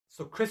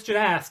So Christian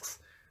asks,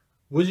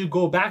 would you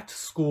go back to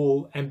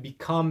school and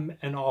become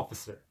an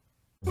officer?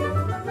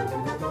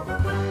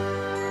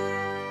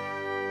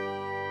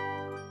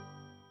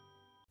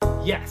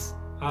 Yes.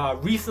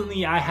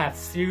 Recently I have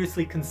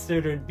seriously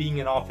considered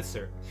being an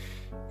officer.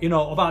 You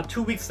know, about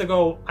 2 weeks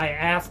ago, I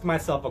asked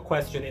myself a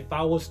question. If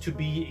I was to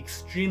be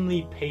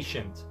extremely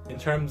patient in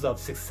terms of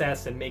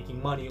success and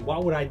making money,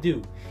 what would I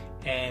do?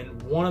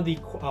 And one of the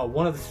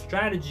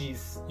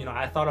strategies, you know,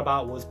 I thought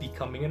about was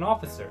becoming an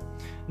officer.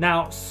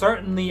 Now,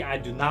 certainly I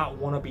do not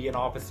want to be an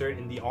officer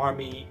in the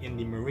Army, in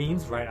the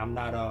Marines, right? I'm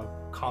not a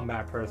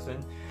combat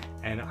person,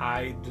 and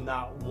I do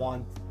not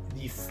want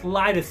the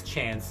slightest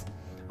chance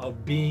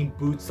of being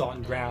boots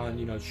on ground,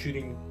 you know,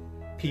 shooting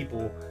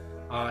people.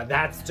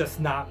 That's just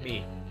not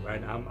me,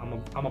 right?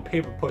 I'm a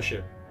paper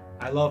pusher.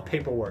 I love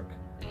paperwork,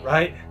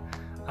 right?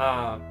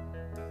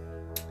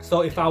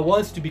 So if I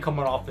was to become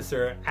an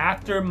officer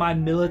after my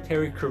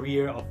military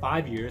career of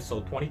 5 years,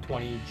 so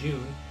 2020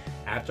 June,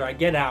 after I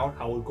get out,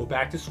 I would go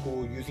back to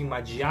school using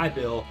my GI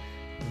Bill,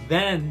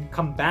 then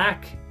come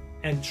back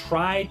and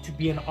try to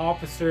be an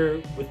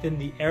officer within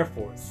the Air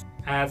Force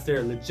as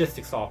their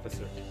logistics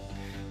officer.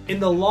 In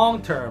the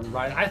long term,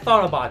 right, I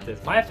thought about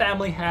this. My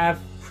family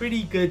have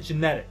pretty good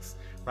genetics,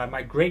 right?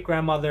 My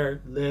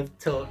great-grandmother lived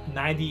till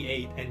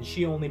 98 and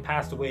she only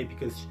passed away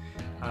because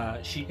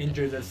she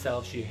injured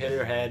herself, she hit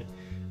her head.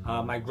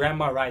 My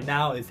grandma right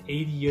now is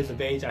 80 years of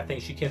age. I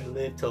think she can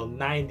live till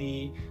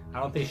 90. I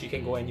don't think she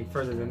can go any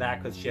further than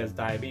that because she has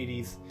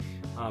diabetes.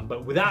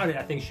 But without it,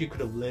 I think she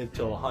could have lived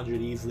till 100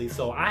 easily.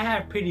 So I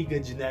have pretty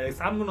good genetics.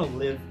 I'm gonna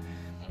live,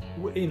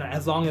 you know,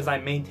 as long as I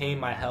maintain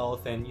my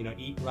health and, you know,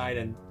 eat right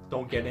and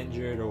don't get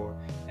injured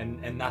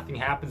and nothing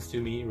happens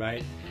to me,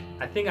 right?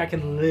 I think I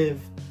can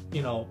live,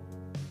 you know,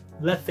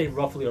 let's say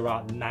roughly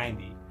around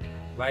 90,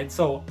 right?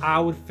 So I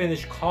would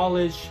finish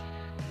college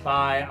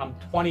by, I'm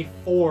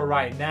 24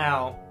 right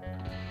now.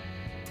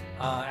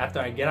 After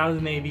I get out of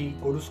the Navy,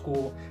 go to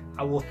school,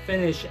 I will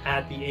finish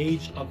at the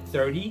age of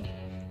 30,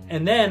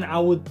 and then I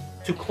would,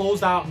 to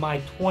close out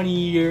my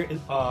 20-year,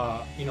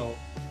 you know,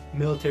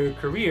 military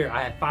career.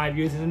 I had 5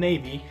 years in the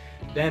Navy.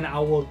 Then I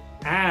will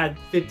add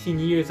 15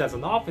 years as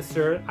an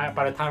officer.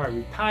 By the time I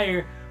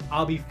retire,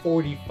 I'll be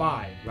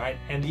 45, right?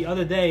 And the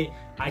other day,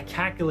 I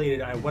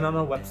calculated, I went on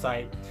a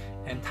website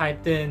and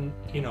typed in,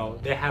 you know,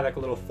 they have like a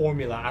little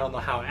formula. I don't know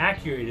how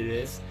accurate it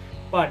is,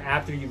 but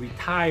after you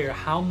retire,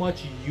 how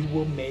much you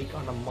will make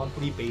on a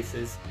monthly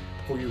basis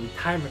for your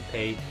retirement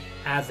pay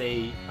as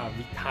a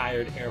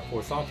retired Air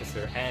Force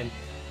officer. And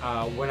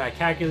when I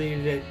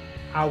calculated it,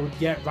 I would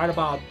get right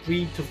about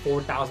 $3,000 to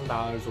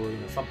 $4,000, or, you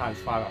know, sometimes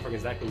 $5,000. I forget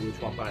exactly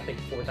which one, but I think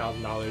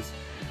 $4,000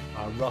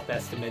 rough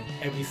estimate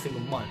every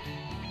single month,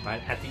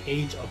 right? At the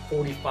age of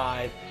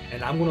 45,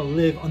 and I'm gonna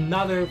live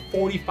another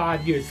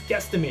 45 years,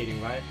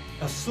 guesstimating, right?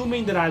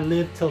 Assuming that I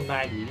live till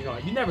 90. You know,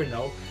 you never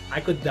know. I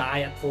could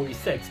die at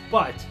 46,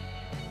 but,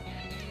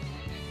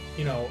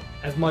 you know,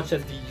 as much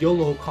as the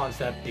YOLO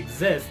concept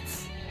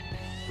exists,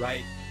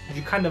 right?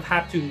 You kind of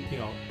have to, you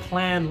know,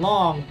 plan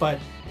long, but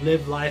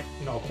live life,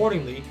 you know,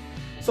 accordingly.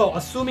 So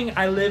assuming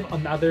I live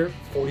another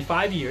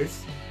 45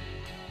 years,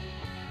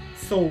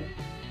 so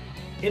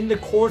in the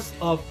course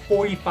of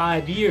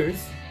 45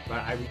 years,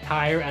 right, I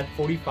retire at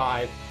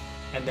 45,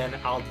 and then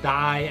I'll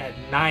die at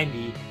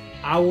 90,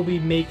 I will be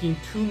making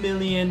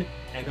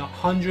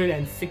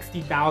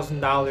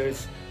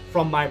 $2,160,000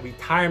 from my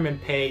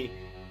retirement pay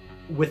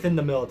within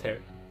the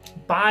military.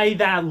 By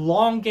that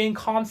long game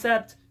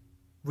concept,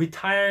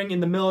 retiring in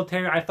the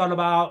military, I thought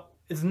about,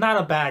 it's not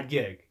a bad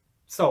gig.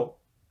 So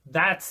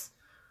that's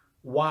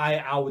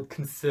why I would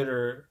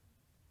consider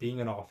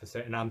being an officer,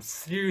 and I'm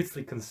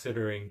seriously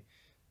considering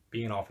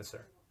being an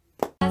officer.